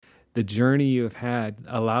the journey you have had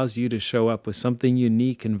allows you to show up with something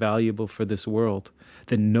unique and valuable for this world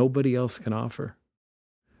that nobody else can offer.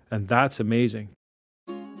 And that's amazing.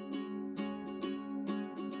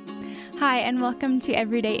 Hi, and welcome to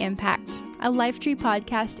Everyday Impact, a Lifetree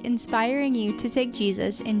podcast inspiring you to take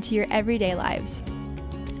Jesus into your everyday lives.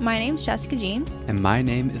 My name's Jessica Jean. And my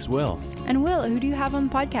name is Will. And Will, who do you have on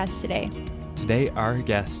the podcast today? Today, our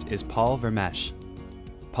guest is Paul Vermesch.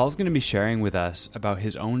 Paul's going to be sharing with us about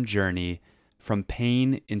his own journey from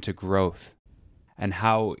pain into growth and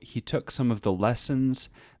how he took some of the lessons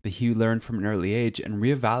that he learned from an early age and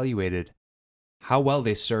reevaluated how well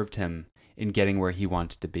they served him in getting where he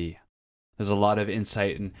wanted to be. There's a lot of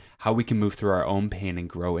insight in how we can move through our own pain and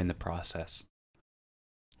grow in the process.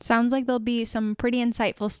 Sounds like there'll be some pretty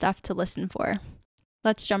insightful stuff to listen for.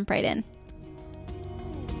 Let's jump right in.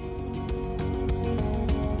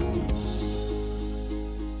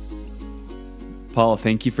 Paul,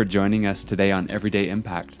 thank you for joining us today on Everyday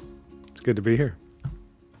Impact. It's good to be here.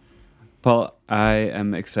 Paul, I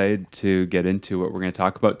am excited to get into what we're going to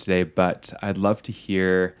talk about today, but I'd love to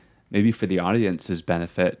hear, maybe for the audience's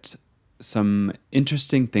benefit, some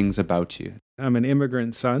interesting things about you. I'm an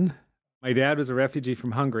immigrant son. My dad was a refugee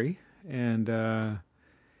from Hungary, and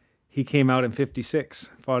he came out in 1956,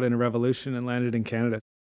 fought in a revolution, and landed in Canada.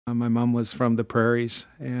 My mom was from the prairies,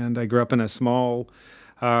 and I grew up in a small,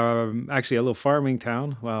 actually a little farming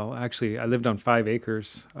town. Well, actually, I lived on 5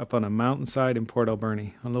 acres up on a mountainside in Port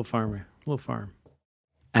Alberni, a little farm.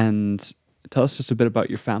 And tell us just a bit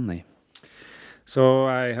about your family. So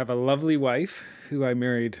I have a lovely wife who I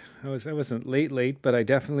married. I wasn't late, but I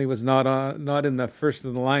definitely was not in the first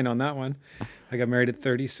of the line on that one. I got married at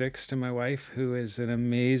 36 to my wife, who is an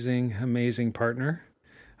amazing partner.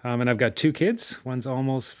 And I've got 2 kids. One's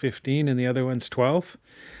almost 15 and the other one's 12.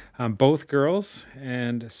 Both girls,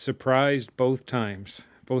 and surprised both times.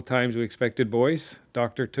 Both times we expected boys.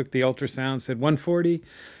 Doctor took the ultrasound, said 140,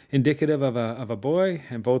 indicative of a boy,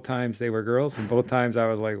 and both times they were girls, and both times I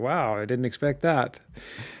was like, wow, I didn't expect that.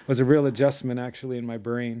 It was a real adjustment actually in my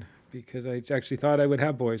brain, because I actually thought I would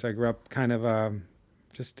have boys. I grew up kind of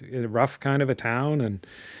just in a rough kind of a town, and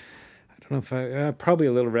I don't know if probably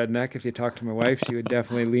a little redneck. If you talk to my wife, she would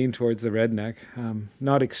definitely lean towards the redneck.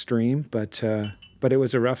 Not extreme, but it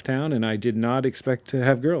was a rough town, and I did not expect to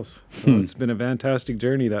have girls. So it's been a fantastic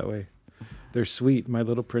journey that way. They're sweet, my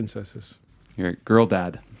little princesses. You're a girl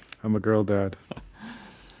dad. I'm a girl dad.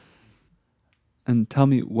 And tell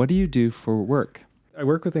me, what do you do for work? I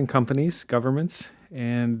work within companies, governments,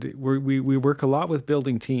 and we work a lot with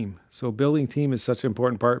building team. So building team is such an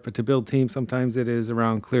important part, but to build team, sometimes it is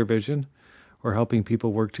around clear vision or helping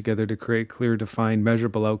people work together to create clear, defined,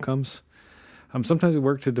 measurable outcomes. Sometimes we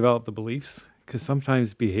work to develop the beliefs, because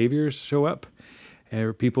sometimes behaviors show up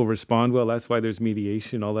and people respond well. That's why there's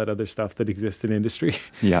mediation, all that other stuff that exists in industry.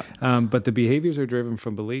 Yeah. But the behaviors are driven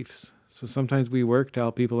from beliefs. So sometimes we work to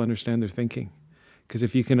help people understand their thinking. Because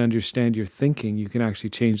if you can understand your thinking, you can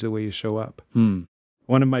actually change the way you show up. One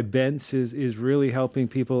of my bents is really helping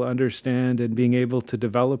people understand and being able to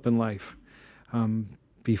develop in life.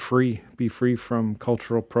 Be free from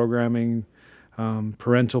cultural programming,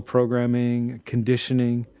 parental programming,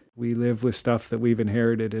 conditioning. We live with stuff that we've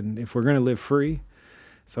inherited, and if we're going to live free,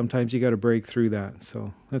 sometimes you got to break through that.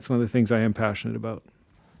 So that's one of the things I am passionate about.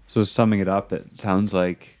 So summing it up, it sounds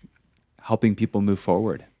like helping people move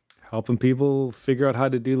forward. Helping people figure out how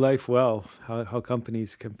to do life well, how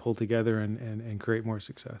companies can pull together and create more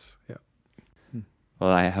success. Yeah.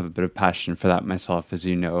 Well, I have a bit of passion for that myself, as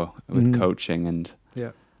you know, with coaching. And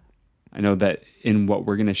yeah. I know that in what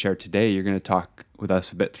we're going to share today, you're going to talk with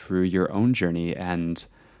us a bit through your own journey and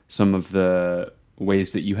some of the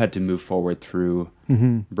ways that you had to move forward through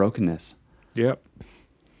brokenness. Yep.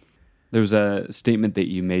 There was a statement that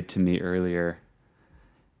you made to me earlier.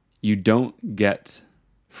 You don't get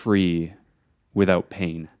free without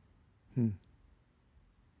pain.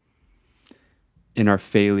 In our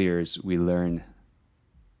failures, we learn.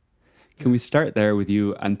 Can we start there with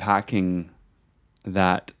you unpacking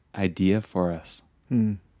that idea for us?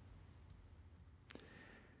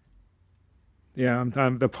 Yeah,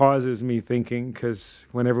 the pause is me thinking, because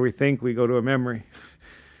whenever we think, we go to a memory.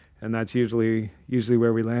 And that's usually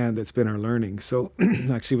where we land. It's been our learning. So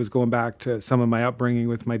actually was going back to some of my upbringing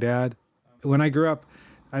with my dad. When I grew up,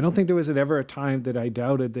 I don't think there was ever a time that I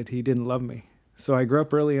doubted that he didn't love me. So I grew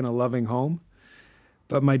up really in a loving home,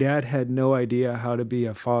 but my dad had no idea how to be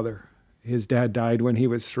a father. His dad died when he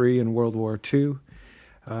was 3 in World War II.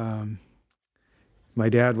 My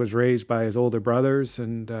dad was raised by his older brothers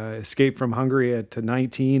and escaped from Hungary at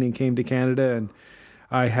 19 and came to Canada. And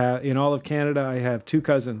in all of Canada, I have 2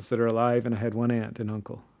 cousins that are alive, and I had 1 aunt and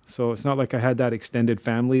uncle. So it's not like I had that extended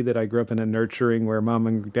family that I grew up in a nurturing where mom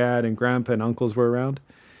and dad and grandpa and uncles were around.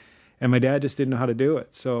 And my dad just didn't know how to do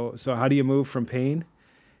it. So how do you move from pain?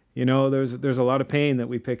 There's a lot of pain that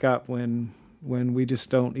we pick up when we just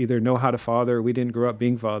don't either know how to father or we didn't grow up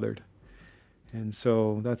being fathered. And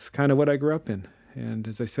so that's kind of what I grew up in. And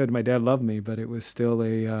as I said, my dad loved me, but it was still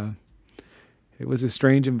it was a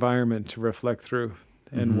strange environment to reflect through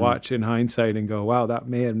and watch in hindsight and go, wow, that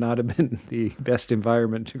may have not have been the best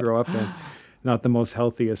environment to grow up in. Not the most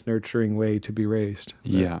healthiest, nurturing way to be raised.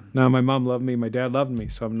 Yeah. Now, my mom loved me, my dad loved me,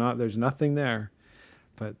 so there's nothing there.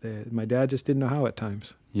 But my dad just didn't know how at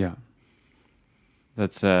times. Yeah.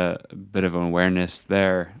 That's a bit of an awareness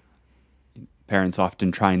there. Parents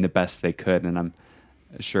often trying the best they could, and I'm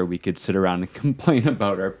sure we could sit around and complain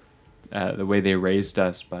about the way they raised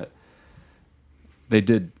us, but they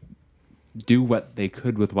did do what they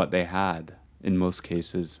could with what they had in most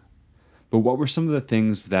cases. But what were some of the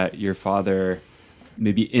things that your father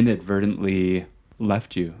maybe inadvertently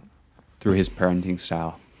left you through his parenting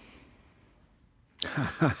style?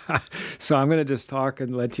 So I'm going to just talk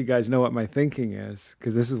and let you guys know what my thinking is,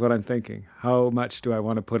 because this is what I'm thinking. How much do I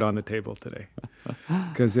want to put on the table today?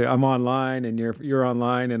 Because I'm online and you're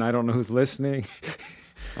online and I don't know who's listening.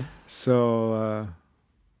 So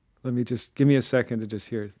let me just, give me a second to just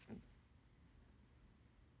hear it.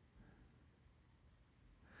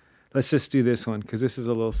 Let's just do this one, because this is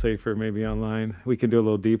a little safer maybe online. We can do a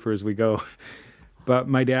little deeper as we go. But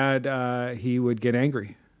my dad, he would get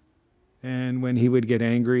angry. And when he would get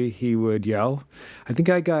angry, he would yell. I think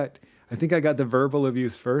I got the verbal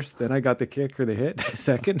abuse first, then I got the kick or the hit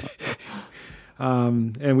second.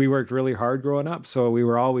 And we worked really hard growing up, so we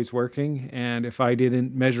were always working. And if I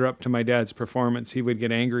didn't measure up to my dad's performance, he would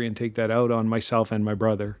get angry and take that out on myself and my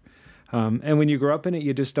brother. And when you grow up in it,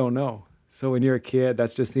 you just don't know. So when you're a kid,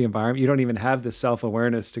 that's just the environment. You don't even have the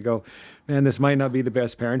self-awareness to go, man, this might not be the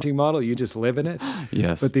best parenting model. You just live in it.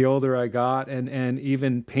 Yes. But the older I got and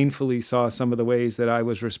even painfully saw some of the ways that I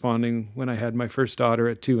was responding when I had my first daughter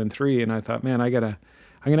at 2 and 3. And I thought, man, I'm going to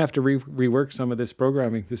have to rework some of this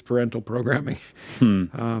programming, this parental programming.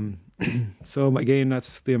 So again,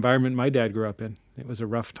 that's the environment my dad grew up in. It was a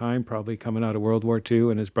rough time, probably coming out of World War II,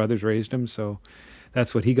 and his brothers raised him. So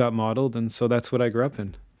that's what he got modeled. And so that's what I grew up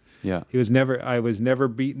in. Yeah. I was never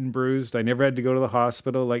beaten, bruised. I never had to go to the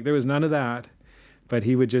hospital. Like, there was none of that. But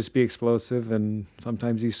he would just be explosive, and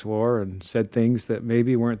sometimes he swore and said things that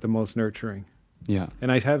maybe weren't the most nurturing. Yeah.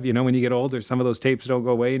 And I have, when you get older, some of those tapes don't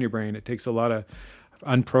go away in your brain. It takes a lot of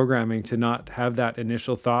unprogramming to not have that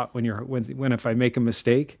initial thought when if I make a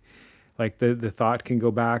mistake, like the thought can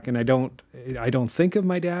go back, and I don't think of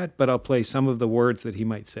my dad, but I'll play some of the words that he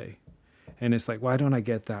might say. And it's like, why don't I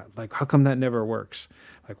get that? Like, how come that never works?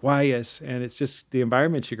 Like, why is? And it's just the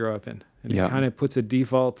environment you grow up in. And it kind of puts a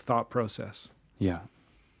default thought process. Yeah.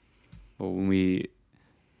 Well, when we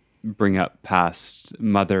bring up past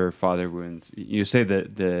mother-father wounds, you say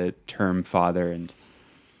that the term father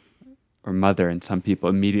or mother, and some people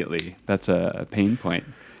immediately, that's a pain point.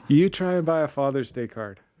 You try and buy a Father's Day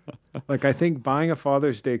card. Like, I think buying a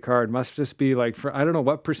Father's Day card must just be like, for I don't know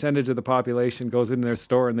what percentage of the population goes in their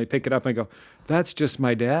store and they pick it up and go, that's just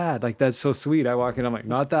my dad. Like, that's so sweet. I walk in, I'm like,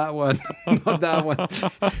 not that one, not that one.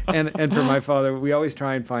 And for my father, we always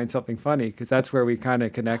try and find something funny, because that's where we kind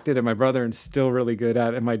of connected. And my brother is still really good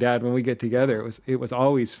at it. And my dad, when we get together, it was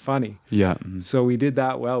always funny. Yeah. So we did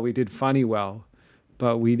that well. We did funny well,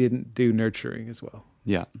 but we didn't do nurturing as well.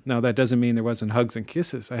 Yeah. Now, that doesn't mean there wasn't hugs and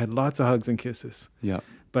kisses. I had lots of hugs and kisses. Yeah.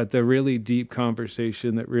 But the really deep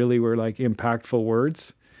conversation that really were like impactful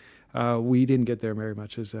words, we didn't get there very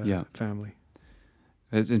much as a family.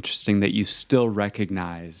 It's interesting that you still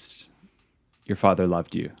recognized your father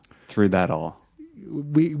loved you through that all.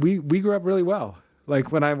 We grew up really well.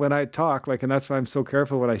 Like when I talk, like, and that's why I'm so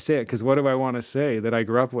careful when I say it, because what do I want to say that I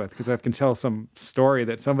grew up with? Because I can tell some story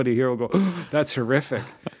that somebody here will go, oh, that's horrific.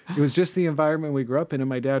 It was just the environment we grew up in, and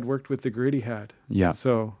my dad worked with the grid he had. Yeah.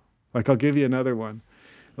 So, like, I'll give you another one.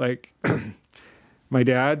 Like, my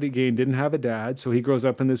dad, again, didn't have a dad, so he grows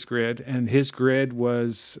up in this grid, and his grid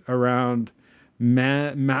was around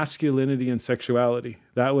masculinity and sexuality.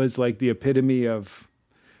 That was like the epitome of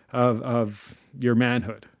your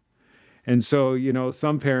manhood. And so,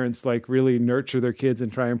 some parents like really nurture their kids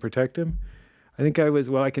and try and protect them. I think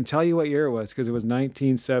I can tell you what year it was, because it was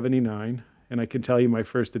 1979, and I can tell you my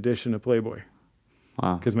first edition of Playboy.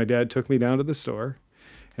 Wow. Because my dad took me down to the store,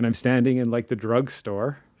 and I'm standing in like the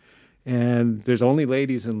drugstore, and there's only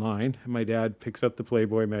ladies in line. And my dad picks up the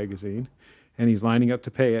Playboy magazine, and he's lining up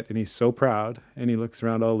to pay it, and he's so proud, and he looks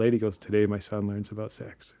around, all lady goes, today my son learns about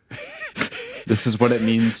sex. This is what it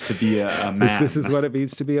means to be a man. This is what it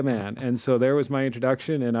means to be a man. And so there was my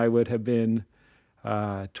introduction, and I would have been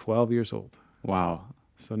 12 years old. Wow.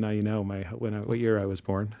 So now you know what year I was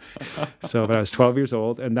born. So but I was 12 years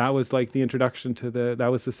old, and that was like the introduction to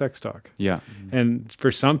that was the sex talk. Yeah. And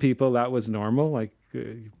for some people that was normal. Like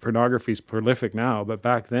pornography is prolific now, but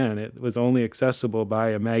back then it was only accessible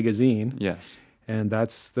by a magazine. Yes. And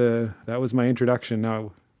that was my introduction.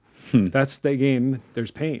 Now,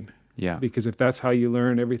 there's pain. Yeah. Because if that's how you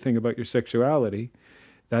learn everything about your sexuality,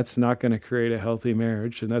 that's not going to create a healthy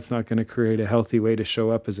marriage, and that's not going to create a healthy way to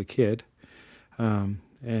show up as a kid. And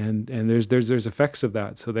there's effects of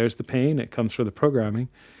that. So there's the pain. It comes from the programming.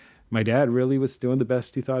 My dad really was doing the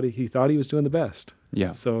best. He thought he was doing the best.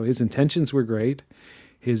 Yeah. So his intentions were great.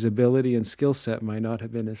 His ability and skill set might not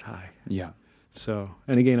have been as high. Yeah. So,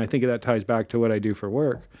 and again, I think that ties back to what I do for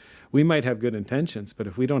work. We might have good intentions, but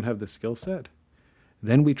if we don't have the skill set,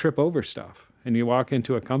 then we trip over stuff. And you walk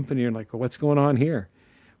into a company and you're like, well, what's going on here?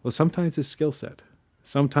 Well, sometimes it's skill set.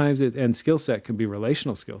 And skill set can be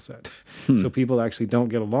relational skill set. So people actually don't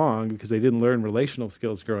get along because they didn't learn relational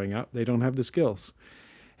skills growing up. They don't have the skills.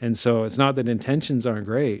 And so it's not that intentions aren't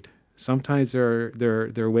great. Sometimes there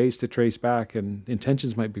are ways to trace back, and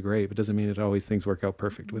intentions might be great, but it doesn't mean that always things work out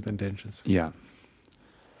perfect with intentions. Yeah.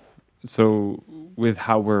 So with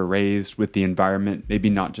how we're raised, with the environment, maybe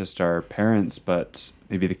not just our parents, but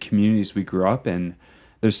maybe the communities we grew up in,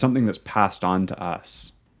 there's something that's passed on to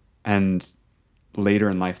us. And later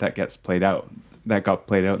in life that got played out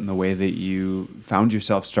in the way that you found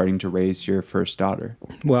yourself starting to raise your first daughter.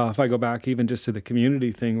 Well, if I go back even just to the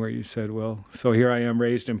community thing where you said, well, so here I am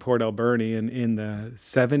raised in Port Alberni, and in the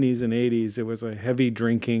 70s and 80s, it was a heavy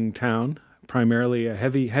drinking town, primarily a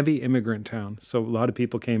heavy immigrant town. So a lot of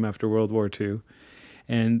people came after World War II,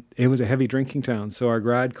 and it was a heavy drinking town. So our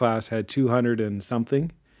grad class had 200 and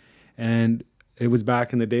something, and it was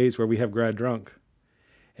back in the days where we have grad drunk,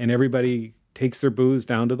 and everybody takes their booze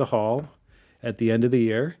down to the hall at the end of the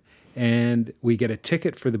year, and we get a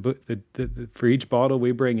ticket for for each bottle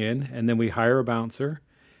we bring in, and then we hire a bouncer,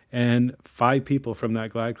 and 5 people from that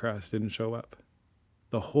glad class didn't show up.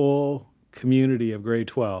 The whole community of grade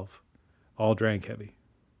 12 all drank heavy.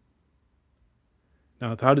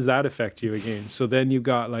 Now, how does that affect you again? So then you've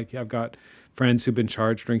got, I've got friends who've been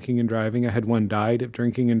charged drinking and driving. I had one died of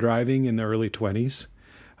drinking and driving in the early 20s.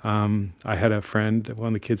 I had a friend, one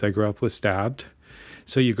of the kids I grew up with, stabbed.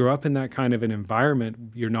 So you grow up in that kind of an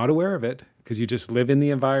environment. You're not aware of it because you just live in the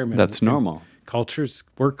environment. That's normal.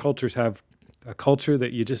 Work cultures have a culture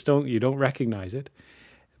that you don't recognize it,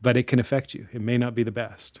 but it can affect you. It may not be the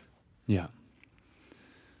best. Yeah.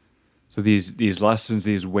 So these lessons,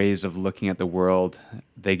 these ways of looking at the world,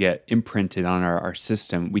 they get imprinted on our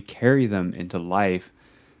system. We carry them into life.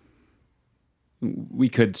 We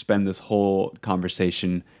could spend this whole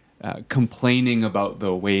conversation complaining about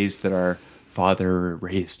the ways that our father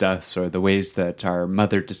raised us, or the ways that our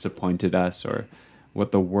mother disappointed us, or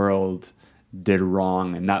what the world did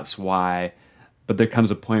wrong, and that's why. But there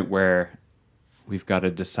comes a point where we've got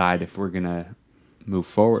to decide if we're going to move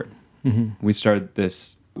forward. Mm-hmm. We started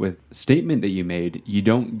this with a statement that you made: you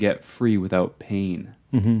don't get free without pain.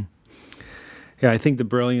 Mm-hmm. Yeah, I think the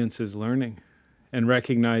brilliance is learning and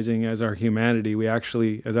recognizing as our humanity, we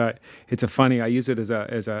actually, I use it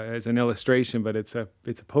as an illustration, but it's a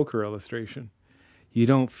poker illustration. You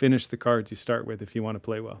don't finish the cards you start with if you want to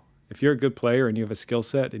play well. If you're a good player and you have a skill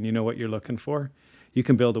set and you know what you're looking for, you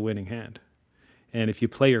can build a winning hand. And if you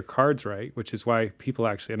play your cards right, which is why people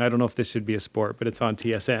actually, and I don't know if this should be a sport, but it's on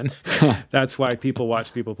TSN. That's why people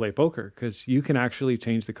watch people play poker, because you can actually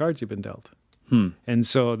change the cards you've been dealt. And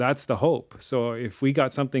so that's the hope. So if we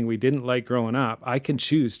got something we didn't like growing up, I can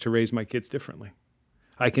choose to raise my kids differently.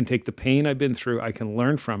 I can take the pain I've been through, I can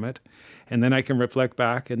learn from it, and then I can reflect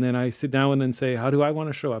back, and then I sit down and say, how do I want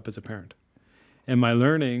to show up as a parent? And my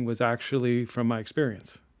learning was actually from my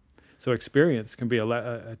experience. So experience can be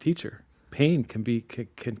a teacher. Pain can be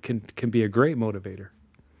a great motivator.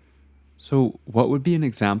 So what would be an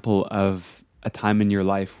example of a time in your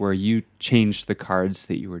life where you changed the cards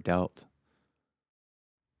that you were dealt?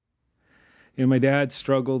 My dad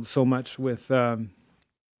struggled so much with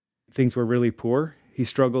things were really poor. He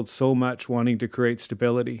struggled so much wanting to create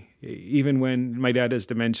stability. Even when my dad has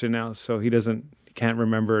dementia now, so he can't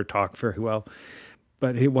remember or talk very well.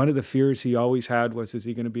 But one of the fears he always had was, is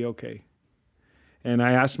he going to be okay? And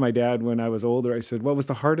I asked my dad when I was older, I said, what was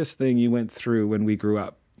the hardest thing you went through when we grew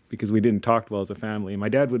up? Because we didn't talk well as a family. And my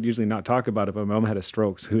dad would usually not talk about it, but my mom had a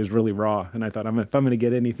stroke, so he was really raw. And I thought, if I'm going to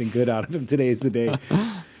get anything good out of him, today is the day.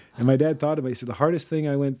 And my dad thought about it. He said, the hardest thing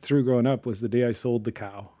I went through growing up was the day I sold the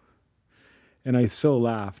cow. And I so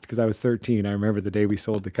laughed because I was 13. I remember the day we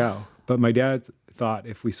sold the cow. But my dad thought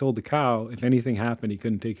if we sold the cow, if anything happened, he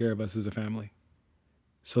couldn't take care of us as a family.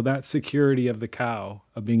 So that security of the cow,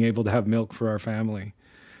 of being able to have milk for our family,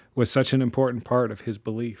 was such an important part of his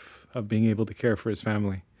belief of being able to care for his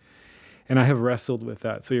family. And I have wrestled with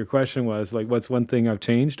that. So your question was like, what's one thing I've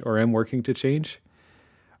changed or am working to change?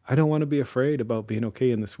 I don't want to be afraid about being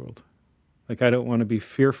okay in this world. Like, I don't want to be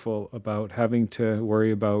fearful about having to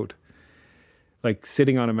worry about like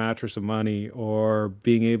sitting on a mattress of money or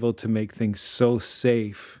being able to make things so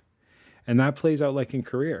safe. And that plays out like in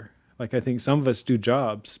career. Like, I think some of us do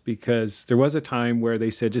jobs because there was a time where they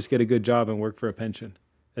said, just get a good job and work for a pension,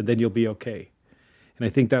 and then you'll be okay. And I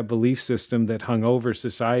think that belief system that hung over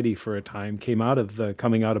society for a time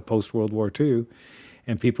coming out of post-World War II,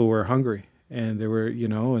 and people were hungry. And there were,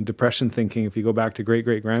 and depression thinking, if you go back to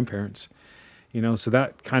great-great-grandparents, so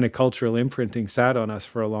that kind of cultural imprinting sat on us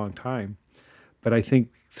for a long time. But I think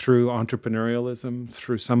through entrepreneurialism,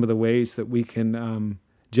 through some of the ways that we can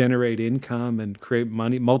generate income and create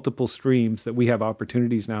money, multiple streams, that we have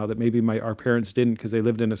opportunities now that maybe our parents didn't because they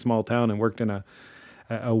lived in a small town and worked in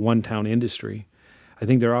a one-town industry. I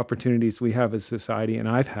think there are opportunities we have as society, and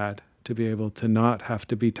I've had, to be able to not have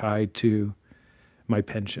to be tied to my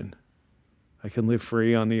pension. I can live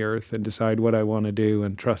free on the earth and decide what I want to do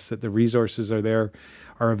and trust that the resources are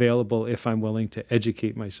available if I'm willing to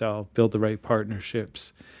educate myself, build the right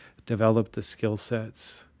partnerships, develop the skill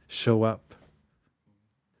sets, show up.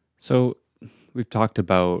 So we've talked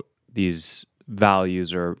about these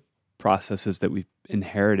values or processes that we've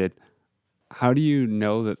inherited. How do you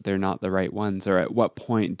know that they're not the right ones, or at what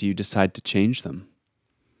point do you decide to change them?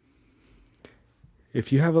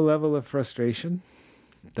 If you have a level of frustration,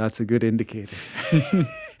 that's a good indicator.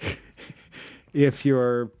 If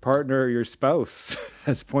your partner or your spouse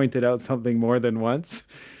has pointed out something more than once,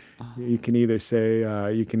 you can either say,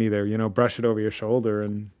 brush it over your shoulder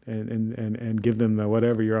and give them the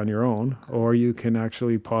whatever, you're on your own, or you can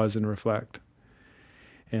actually pause and reflect.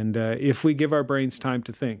 And if we give our brains time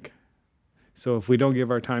to think, so if we don't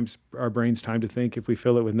give our brains time to think, if we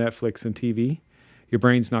fill it with Netflix and TV, your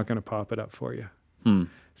brain's not going to pop it up for you.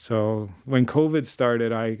 So when COVID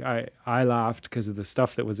started, I laughed because of the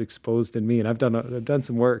stuff that was exposed in me, and I've done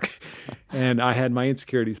some work, and I had my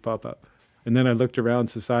insecurities pop up. And then I looked around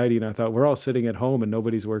society and I thought, we're all sitting at home and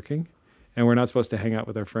nobody's working, and we're not supposed to hang out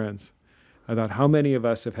with our friends. I thought, how many of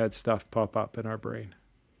us have had stuff pop up in our brain?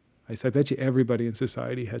 I said, I bet you everybody in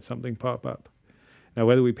society had something pop up. Now,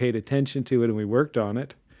 whether we paid attention to it and we worked on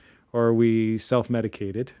it, or we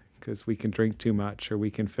self-medicated because we can drink too much or we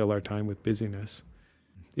can fill our time with busyness,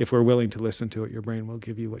 if we're willing to listen to it, your brain will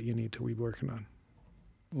give you what you need to be working on.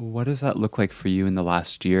 What does that look like for you in the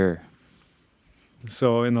last year?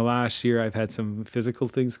 So in the last year, I've had some physical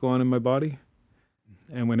things go on in my body.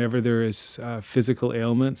 And whenever there is physical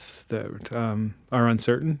ailments that are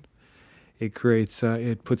uncertain, it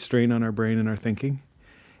puts strain on our brain and our thinking.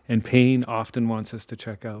 And pain often wants us to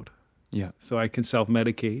check out. Yeah. So I can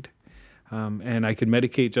self-medicate, and I can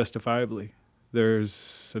medicate justifiably.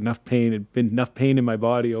 There's been enough pain in my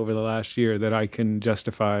body over the last year that I can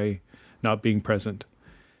justify not being present.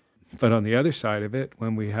 But on the other side of it,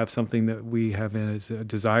 when we have something that we have as a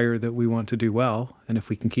desire that we want to do well, and if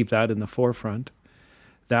we can keep that in the forefront,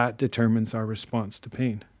 that determines our response to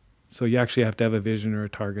pain. So you actually have to have a vision or a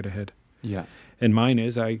target ahead. Yeah. And mine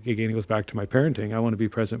is, it goes back to my parenting. I want to be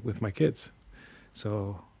present with my kids.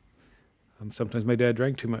 So sometimes my dad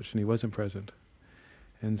drank too much and he wasn't present.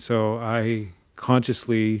 And so I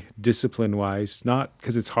consciously, discipline-wise, not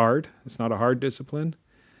because it's hard, it's not a hard discipline,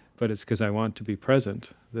 but it's because I want to be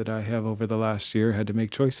present, that I have over the last year had to make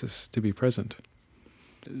choices to be present.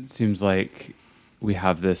 It seems like we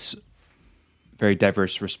have this very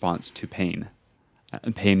diverse response to pain.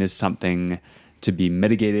 Pain is something to be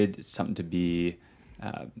mitigated, something to be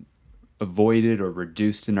avoided or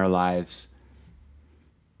reduced in our lives.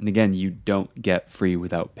 And again, you don't get free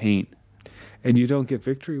without pain. And you don't get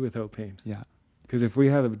victory without pain. Yeah. Because if we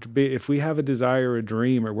have a desire, a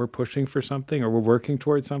dream, or we're pushing for something, or we're working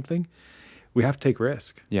towards something, we have to take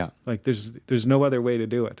risk. Yeah. Like there's no other way to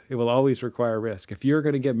do it. It will always require risk. If you're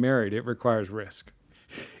going to get married, it requires risk.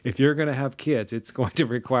 If you're going to have kids, it's going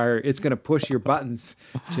to push your buttons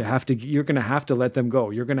you're going to have to let them go.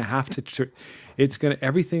 You're going to have to,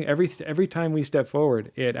 every time we step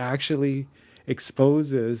forward, it actually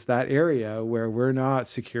exposes that area where we're not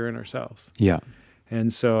secure in ourselves. Yeah.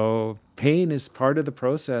 And so pain is part of the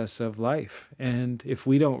process of life. And if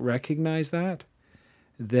we don't recognize that,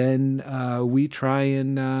 then we try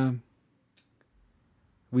and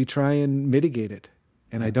mitigate it.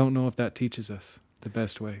 And I don't know if that teaches us the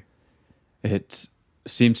best way. It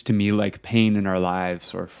seems to me like pain in our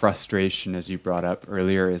lives, or frustration, as you brought up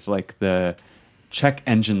earlier, is like the check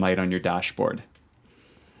engine light on your dashboard.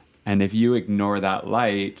 And if you ignore that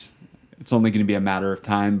light, it's only going to be a matter of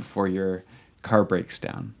time before your car breaks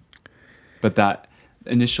down. But that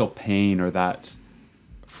initial pain, or that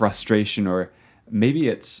frustration, or maybe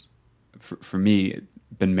it's, for me,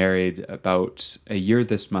 been married about a year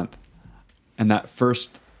this month. And that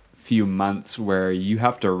first few months where you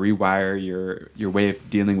have to rewire your way of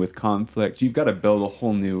dealing with conflict, you've got to build a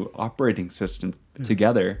whole new operating system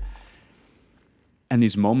together. And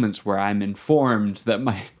these moments where I'm informed that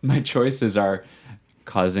my choices are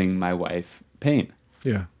causing my wife pain.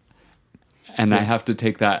 Yeah. And I have to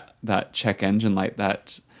take that check engine light,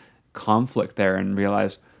 that conflict there, and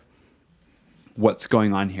realize what's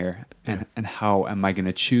going on here, and how am I going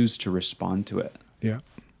to choose to respond to it. Yeah.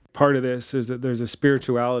 Part of this is that there's a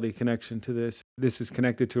spirituality connection to this. This is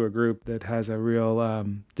connected to a group that has a real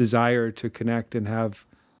desire to connect and have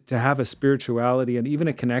a spirituality, and even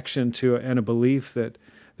a connection to and a belief that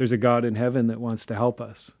there's a God in heaven that wants to help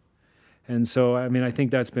us. And so, I mean, I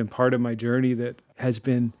think that's been part of my journey that has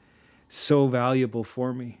been so valuable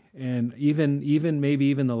for me. And maybe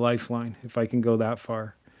even the lifeline, if I can go that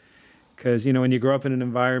far. Because, when you grow up in an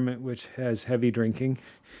environment which has heavy drinking,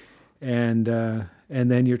 and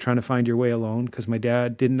then you're trying to find your way alone, because my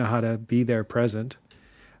dad didn't know how to be there present,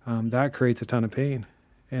 that creates a ton of pain.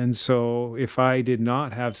 And so if I did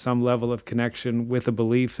not have some level of connection with a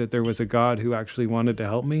belief that there was a God who actually wanted to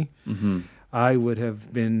help me, I would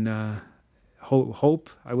have been, I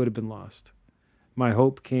would have been lost. My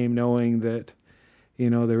hope came knowing that,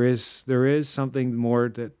 there is something more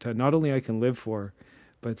that not only I can live for,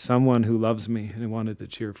 but someone who loves me and wanted to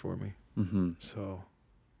cheer for me. So,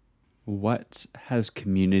 what has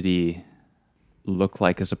community look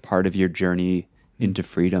like as a part of your journey into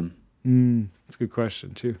freedom? That's a good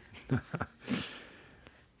question too.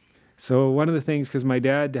 So one of the things, because my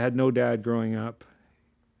dad had no dad growing up,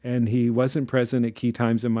 and he wasn't present at key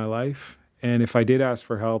times in my life, and if I did ask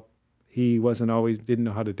for help, he didn't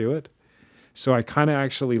know how to do it. So I kind of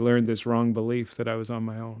actually learned this wrong belief that I was on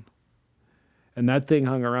my own. And that thing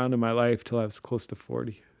hung around in my life till I was close to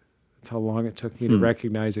 40. That's how long it took me to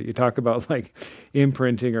recognize it. You talk about like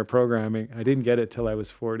imprinting or programming. I didn't get it till I was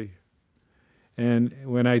 40. And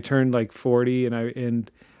when I turned like 40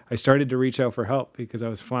 and I started to reach out for help, because I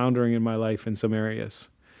was floundering in my life in some areas.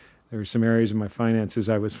 There were some areas in my finances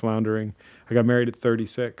I was floundering. I got married at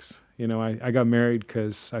 36. I got married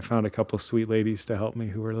because I found a couple of sweet ladies to help me,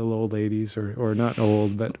 who were little old ladies, or not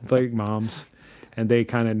old, but like moms. And they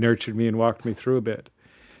kind of nurtured me and walked me through a bit.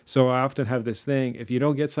 So I often have this thing, if you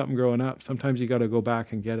don't get something growing up, sometimes you got to go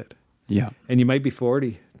back and get it. Yeah. And you might be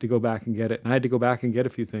 40 to go back and get it. And I had to go back and get a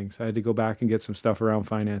few things. I had to go back and get some stuff around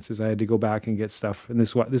finances. I had to go back and get stuff. And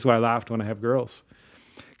this is why I laughed when I have girls,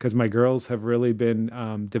 because my girls have really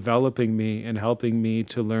been developing me and helping me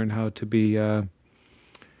to learn how to be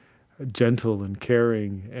gentle and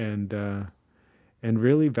caring, and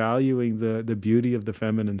really valuing the beauty of the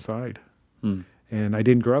feminine side. And I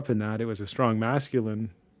didn't grow up in that. It was a strong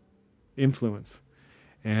masculine influence.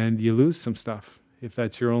 And you lose some stuff if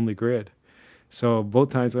that's your only grid. So both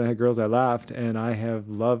times when I had girls, I laughed, and I have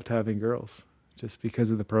loved having girls just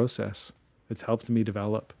because of the process. It's helped me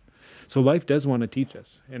develop. So life does want to teach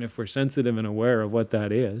us. And if we're sensitive and aware of what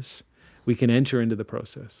that is, we can enter into the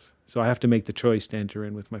process. So I have to make the choice to enter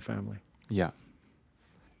in with my family. Yeah.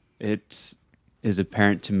 It is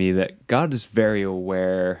apparent to me that God is very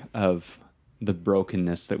aware of the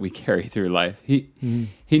brokenness that we carry through life. He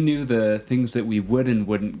knew the things that we would and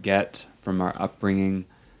wouldn't get from our upbringing,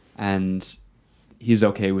 and he's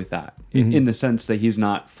okay with that, in the sense that he's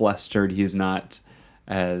not flustered, he's not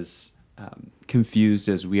as confused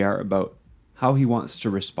as we are about how he wants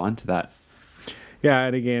to respond to that. Yeah,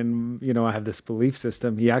 and again, I have this belief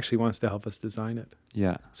system. He actually wants to help us design it.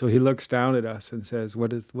 Yeah. So he looks down at us and says,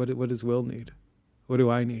 what does Will need? What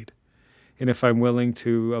do I need? And if I'm willing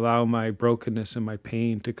to allow my brokenness and my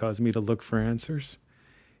pain to cause me to look for answers,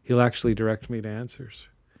 he'll actually direct me to answers.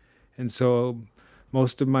 And so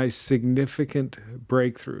most of my significant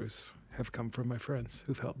breakthroughs have come from my friends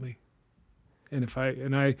who've helped me. And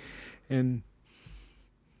I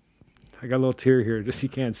got a little tear here, just you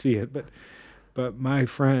can't see it, but my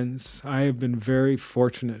friends, I have been very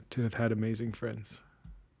fortunate to have had amazing friends.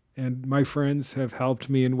 And my friends have helped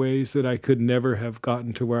me in ways that I could never have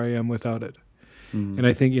gotten to where I am without it. And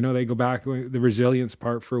I think, they go back, the resilience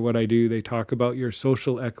part for what I do, they talk about your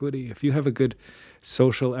social equity. If you have a good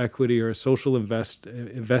social equity or a social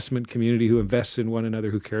investment community who invests in one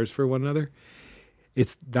another, who cares for one another,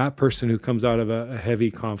 it's that person who comes out of a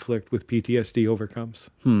heavy conflict with PTSD overcomes,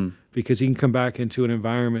 because he can come back into an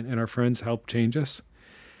environment, and our friends help change us.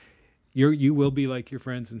 You will be like your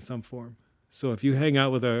friends in some form. So if you hang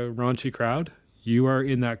out with a raunchy crowd, you are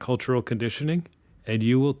in that cultural conditioning, and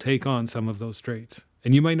you will take on some of those traits.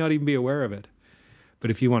 And you might not even be aware of it. But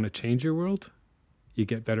if you want to change your world, you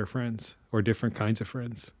get better friends or different kinds of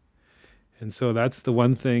friends. And so that's the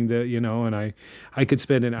one thing that, and I could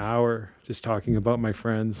spend an hour just talking about my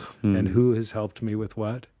friends and who has helped me with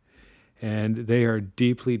what. And they are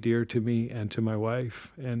deeply dear to me and to my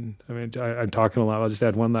wife. And I mean, I'm talking a lot. I'll just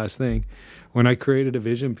add one last thing. When I created a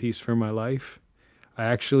vision piece for my life, I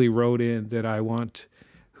actually wrote in that I want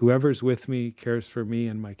whoever's with me cares for me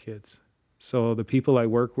and my kids. So the people I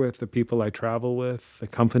work with, the people I travel with, the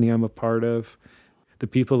company I'm a part of, the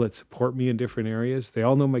people that support me in different areas, they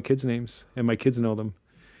all know my kids' names, and my kids know them.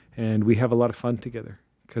 And we have a lot of fun together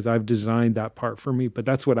because I've designed that part for me, but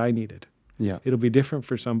that's what I needed. Yeah. It'll be different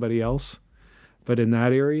for somebody else. But in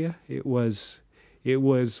that area, it was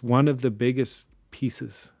one of the biggest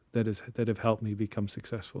pieces that have helped me become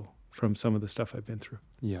successful from some of the stuff I've been through.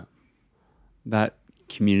 Yeah. That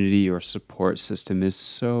community or support system is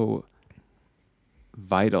so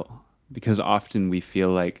vital, because often we feel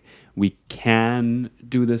like we can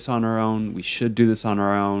do this on our own, we should do this on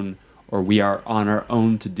our own, or we are on our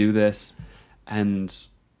own to do this. And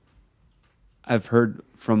I've heard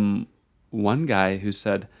from one guy who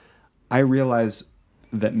said, I realize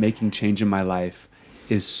that making change in my life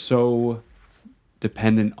is so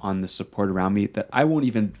dependent on the support around me that I won't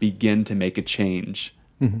even begin to make a change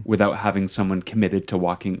without having someone committed to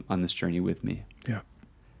walking on this journey with me. Yeah.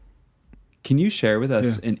 Can you share with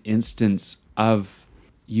us an instance of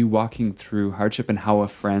you walking through hardship and how a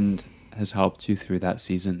friend has helped you through that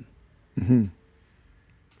season? Mm-hmm.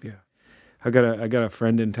 Yeah. I got a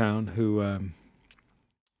friend in town who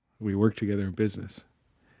we work together in business,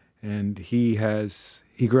 and he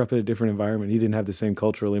grew up in a different environment. He didn't have the same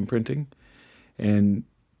cultural imprinting, and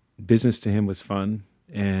business to him was fun.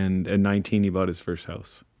 And at 19, he bought his first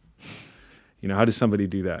house. How does somebody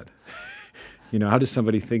do that? How does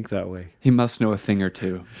somebody think that way? He must know a thing or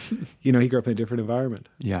two. He grew up in a different environment.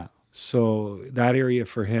 Yeah. So that area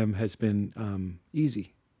for him has been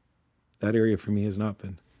easy. That area for me has not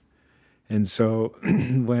been. And so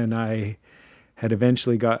when I had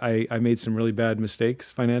eventually I made some really bad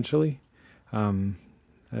mistakes financially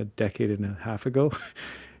a decade and a half ago.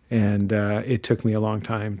 And it took me a long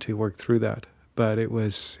time to work through that. But it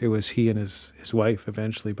was he and his wife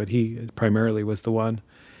eventually, but he primarily was the one.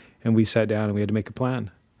 And we sat down and we had to make a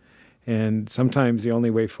plan. And sometimes the only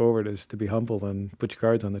way forward is to be humble and put your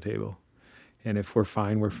cards on the table. And if we're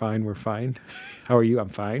fine, we're fine, we're fine. How are you? I'm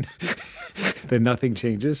fine. Then nothing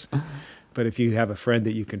changes. But if you have a friend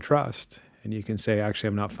that you can trust and you can say, actually,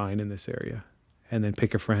 I'm not fine in this area, and then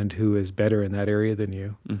pick a friend who is better in that area than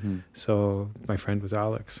you. Mm-hmm. So my friend was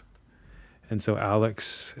Alex. And so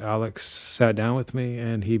Alex sat down with me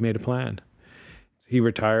and he made a plan. He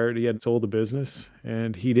retired, he had sold the business,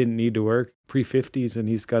 and he didn't need to work pre-50s, and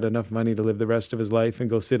he's got enough money to live the rest of his life and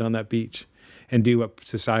go sit on that beach and do what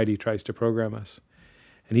society tries to program us.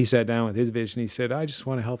 And he sat down with his vision. He said, I just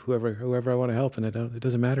want to help whoever I want to help, and it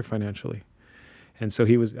doesn't matter financially. And so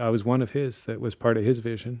I was one of his that was part of his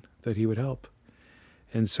vision that he would help.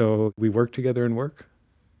 And so we work together in work.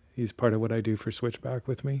 He's part of what I do for Switchback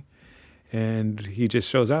with me. And he just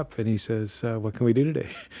shows up and he says, what can we do today?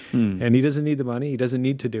 And he doesn't need the money. He doesn't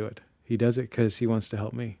need to do it. He does it because he wants to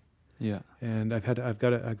help me. Yeah. And I've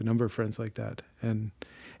got a number of friends like that. And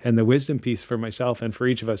the wisdom piece for myself and for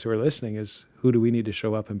each of us who are listening is, who do we need to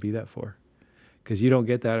show up and be that for? Because you don't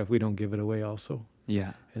get that if we don't give it away also.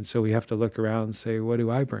 Yeah. And so we have to look around and say, what do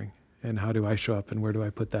I bring? And how do I show up and where do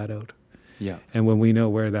I put that out? Yeah. And when we know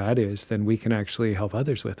where that is, then we can actually help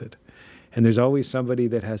others with it. And there's always somebody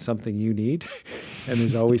that has something you need, and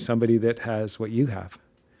there's always somebody that has what you have.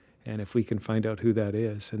 And if we can find out who that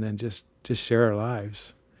is and then just share our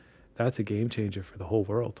lives, that's a game changer for the whole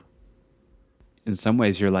world. In some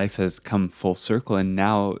ways, your life has come full circle, and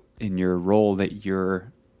now in your role that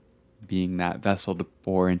you're being that vessel to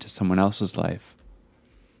pour into someone else's life.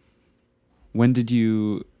 When did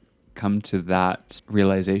you come to that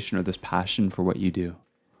realization or this passion for what you do?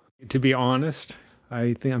 To be honest,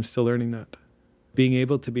 I think I'm still learning that. Being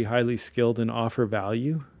able to be highly skilled and offer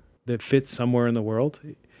value that fits somewhere in the world,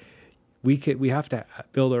 we have to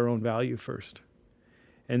build our own value first.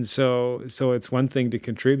 And so it's one thing to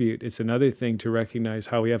contribute. It's another thing to recognize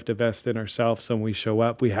how we have to invest in ourselves. So when we show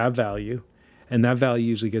up, we have value, and that value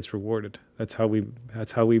usually gets rewarded. That's how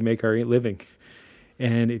we make our living.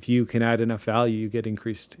 And if you can add enough value, you get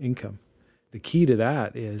increased income. The key to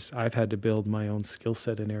that is I've had to build my own skill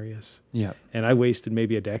set in areas. Yeah. And I wasted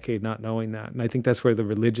maybe a decade not knowing that. And I think that's where the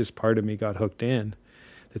religious part of me got hooked in,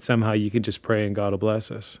 that somehow you can just pray and God will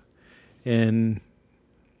bless us. And,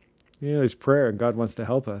 there's prayer and God wants to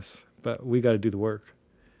help us, but we got to do the work.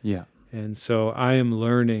 Yeah. And so I am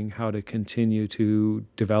learning how to continue to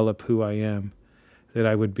develop who I am, that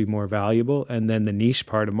I would be more valuable. And then the niche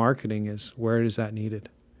part of marketing is, where is that needed?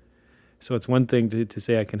 So it's one thing to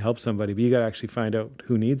say I can help somebody, but you got to actually find out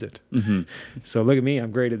who needs it. Mm-hmm. So look at me,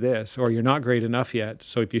 I'm great at this, or you're not great enough yet.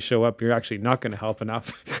 So if you show up, you're actually not going to help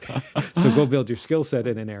enough. So go build your skill set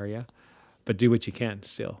in an area, but do what you can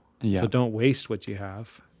still. Yeah. So don't waste what you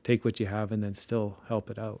have. Take what you have and then still help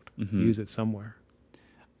it out. Mm-hmm. Use it somewhere.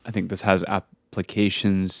 I think this has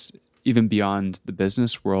applications even beyond the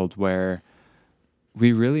business world, where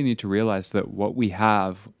we really need to realize that what we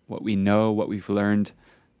have, what we know, what we've learned,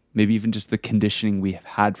 maybe even just the conditioning we have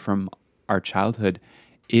had from our childhood,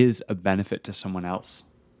 is a benefit to someone else.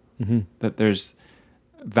 Mm-hmm. That there's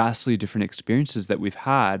vastly different experiences that we've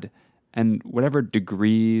had, and whatever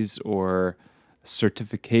degrees or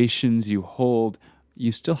certifications you hold,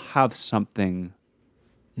 you still have something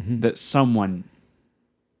that someone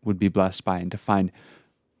would be blessed by, and to find,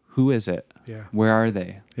 who is it? Yeah. Where are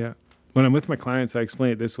they? Yeah. When I'm with my clients, I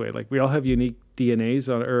explain it this way. Like, we all have unique DNAs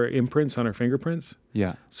or imprints on our fingerprints.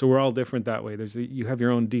 Yeah. So we're all different that way. You have your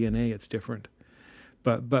own DNA. It's different.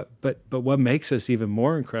 But what makes us even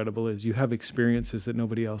more incredible is you have experiences that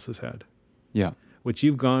nobody else has had. Yeah. What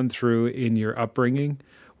you've gone through in your upbringing,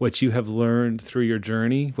 what you have learned through your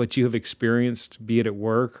journey, what you have experienced, be it at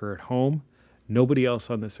work or at home, nobody else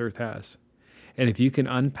on this earth has. And if you can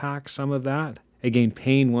unpack some of that, again,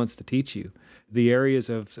 pain wants to teach you. The areas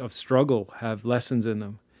of struggle have lessons in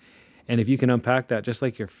them. And if you can unpack that, just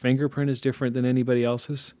like your fingerprint is different than anybody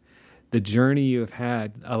else's, the journey you have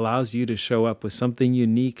had allows you to show up with something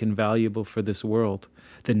unique and valuable for this world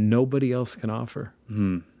that nobody else can offer.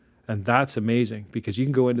 Mm. And that's amazing, because you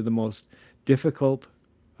can go into the most difficult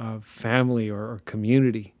family or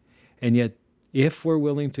community, and yet if we're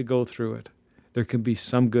willing to go through it, there can be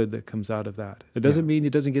some good that comes out of that. It doesn't mean it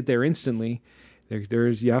doesn't get there instantly.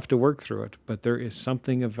 There's you have to work through it, but there is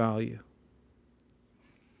something of value.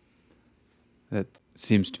 That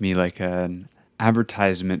seems to me like an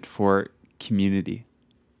advertisement for community.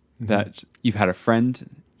 Mm-hmm. That you've had a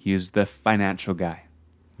friend, he's the financial guy.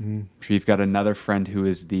 Mm-hmm. I'm sure you've got another friend who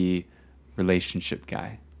is the relationship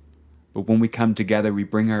guy. But when we come together, we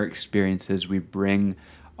bring our experiences, we bring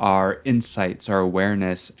our insights, our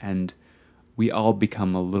awareness, and we all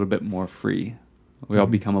become a little bit more free. We all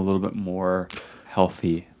become a little bit more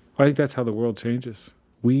healthy. I think that's how the world changes.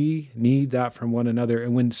 We need that from one another.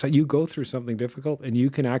 And when you go through something difficult and you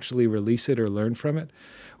can actually release it or learn from it,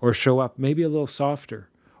 or show up maybe a little softer,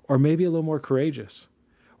 or maybe a little more courageous,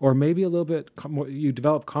 or maybe a little bit more, you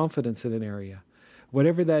develop confidence in an area.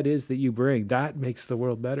 Whatever that is that you bring, that makes the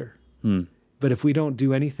world better. Mm. But if we don't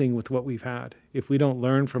do anything with what we've had, if we don't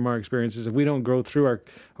learn from our experiences, if we don't go through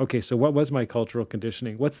so what was my cultural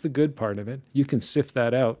conditioning? What's the good part of it? You can sift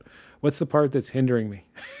that out. What's the part that's hindering me?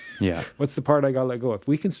 Yeah. What's the part I got to let go of? If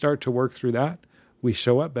we can start to work through that, we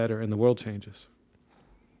show up better and the world changes.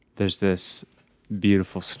 There's this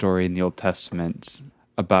beautiful story in the Old Testament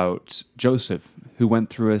about Joseph, who went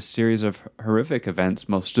through a series of horrific events,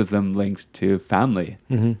 most of them linked to family.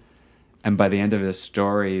 Mm-hmm. And by the end of this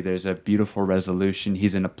story, there's a beautiful resolution.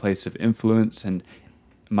 He's in a place of influence, and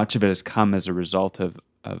much of it has come as a result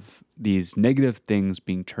of these negative things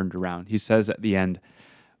being turned around. He says at the end,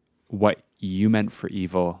 what you meant for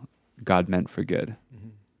evil, God meant for good. Mm-hmm.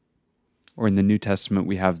 Or in the New Testament,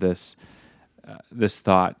 we have this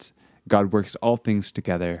thought, God works all things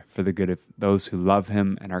together for the good of those who love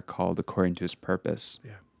him and are called according to his purpose.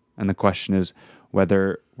 Yeah. And the question is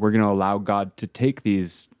whether we're going to allow God to take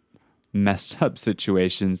these messed up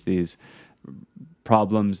situations, these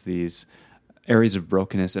problems, these areas of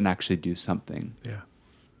brokenness, and actually do something. Yeah.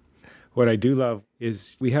 What I do love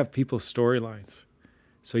is we have people's storylines.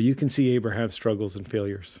 So you can see Abraham's struggles and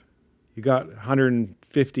failures. You got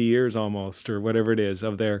 150 years almost, or whatever it is,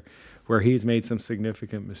 of there where he's made some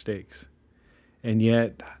significant mistakes. And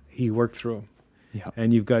yet he worked through them. Yeah.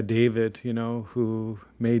 And you've got David, who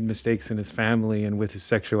made mistakes in his family and with his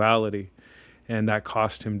sexuality, and that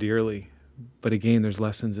cost him dearly. But again, there's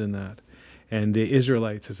lessons in that. And the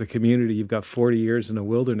Israelites as a community, you've got 40 years in a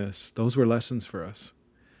wilderness. Those were lessons for us.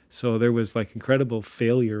 So there was like incredible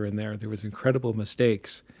failure in there. There was incredible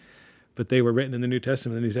mistakes. But they were written in the New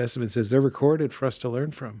Testament. The New Testament says they're recorded for us to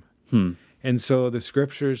learn from. And so the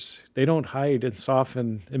scriptures, they don't hide and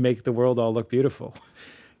soften and make the world all look beautiful.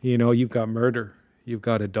 You've got murder. You've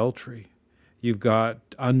got adultery. You've got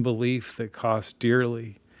unbelief that costs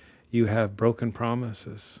dearly. You have broken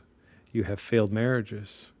promises. You have failed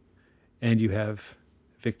marriages. And you have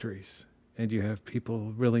victories. And you have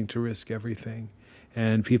people willing to risk everything.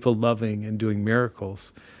 And people loving and doing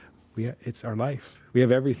miracles. It's our life. We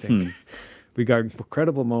have everything. We got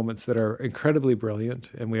incredible moments that are incredibly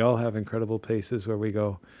brilliant. And we all have incredible places where we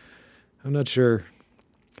go, I'm not sure.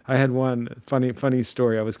 I had one funny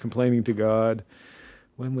story. I was complaining to God.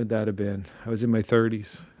 When would that have been? I was in my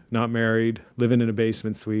 30s, not married, living in a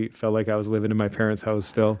basement suite, felt like I was living in my parents' house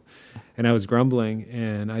still. And I was grumbling,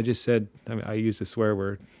 and I just said, I used a swear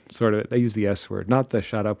word, sort of. I used the S word, not the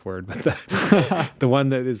shut up word, but the one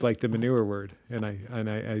that is like the manure word. And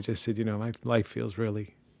I just said, my life feels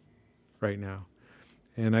really right now.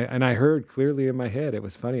 And I heard clearly in my head, it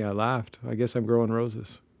was funny, I laughed. I guess I'm growing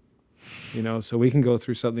roses. So we can go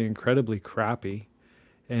through something incredibly crappy,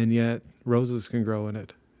 and yet roses can grow in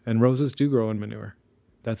it. And roses do grow in manure.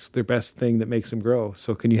 That's the best thing that makes them grow.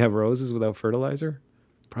 So can you have roses without fertilizer?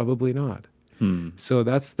 Probably not. So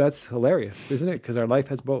that's hilarious, isn't it? Because our life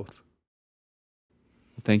has both.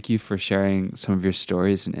 Thank you for sharing some of your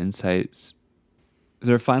stories and insights. Is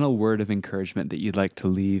there a final word of encouragement that you'd like to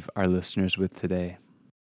leave our listeners with today?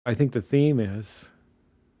 I think the theme is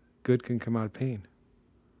good can come out of pain.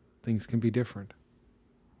 Things can be different.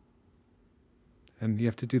 And you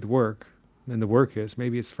have to do the work. And the work is,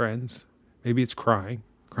 maybe it's friends. Maybe it's crying.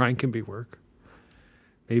 Crying can be work.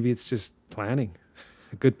 Maybe it's just planning.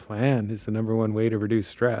 A good plan is the number one way to reduce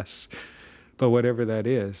stress. But whatever that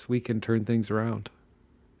is, we can turn things around.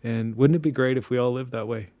 And wouldn't it be great if we all lived that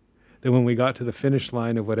way? That when we got to the finish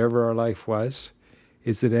line of whatever our life was,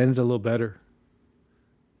 it ended a little better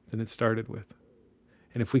than it started with.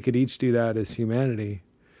 And if we could each do that as humanity,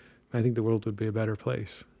 I think the world would be a better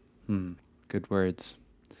place. Good words.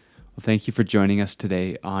 Well, thank you for joining us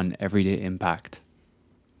today on Everyday Impact.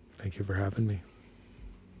 Thank you for having me.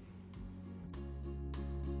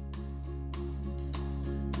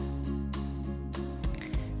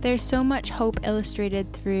 There's so much hope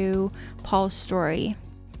illustrated through Paul's story,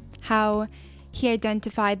 how he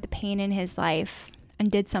identified the pain in his life and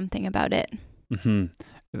did something about it.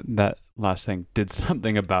 That last thing, did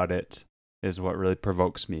something about it, is what really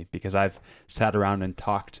provokes me, because I've sat around and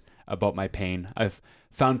talked about my pain. I've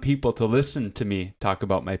found people to listen to me talk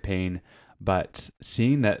about my pain, but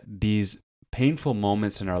seeing that these painful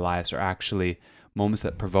moments in our lives are actually moments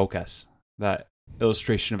that provoke us, that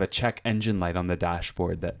illustration of a check engine light on the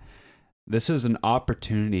dashboard, that this is an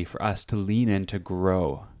opportunity for us to lean in to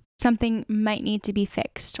grow. Something might need to be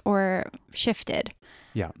fixed or shifted.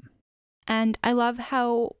 Yeah. And I love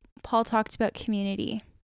how Paul talked about community,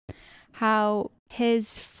 how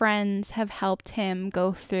his friends have helped him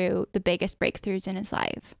go through the biggest breakthroughs in his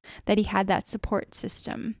life, that he had that support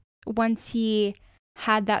system. Once he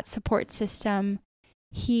had that support system,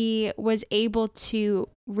 he was able to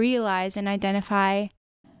realize and identify,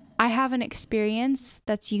 I have an experience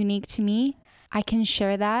that's unique to me. I can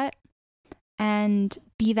share that and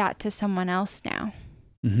be that to someone else now.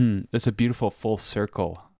 It's a beautiful full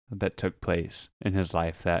circle that took place in his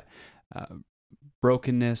life, that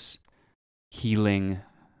brokenness, healing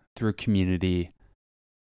through community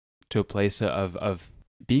to a place of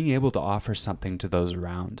being able to offer something to those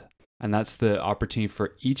around. And that's the opportunity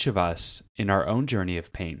for each of us in our own journey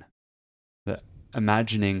of pain. That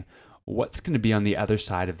imagining what's going to be on the other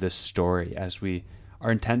side of this story as we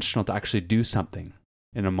are intentional to actually do something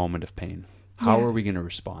in a moment of pain. How are we going to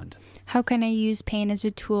respond? How can I use pain as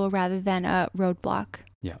a tool rather than a roadblock?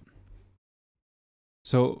 Yeah.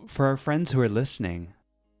 So for our friends who are listening,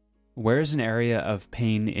 where is an area of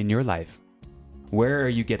pain in your life? Where are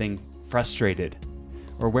you getting frustrated?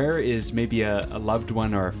 Or where is maybe a loved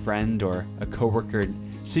one or a friend or a coworker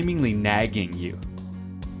seemingly nagging you?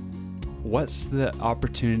 What's the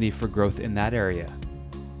opportunity for growth in that area?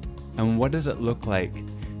 And what does it look like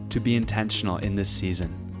to be intentional in this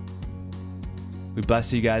season? We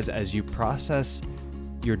bless you guys as you process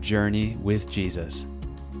your journey with Jesus,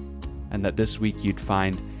 and that this week you'd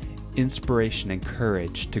find inspiration and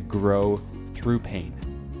courage to grow through pain.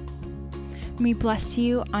 We bless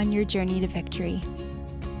you on your journey to victory.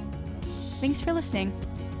 Thanks for listening.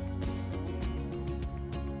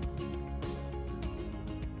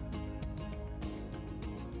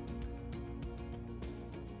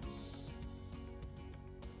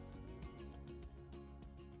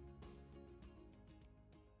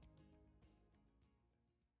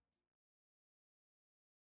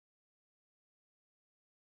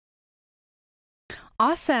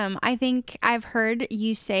 Awesome. I think I've heard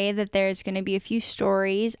you say that there's going to be a few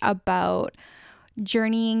stories about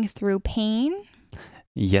journeying through pain.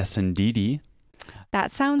 Yes, indeedy.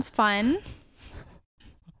 That sounds fun.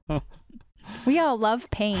 We all love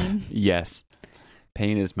pain. Yes.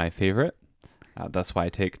 Pain is my favorite. That's why I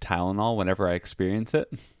take Tylenol whenever I experience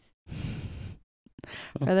it.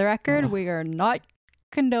 For the record, we are not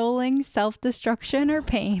condoling self-destruction or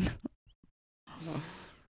pain.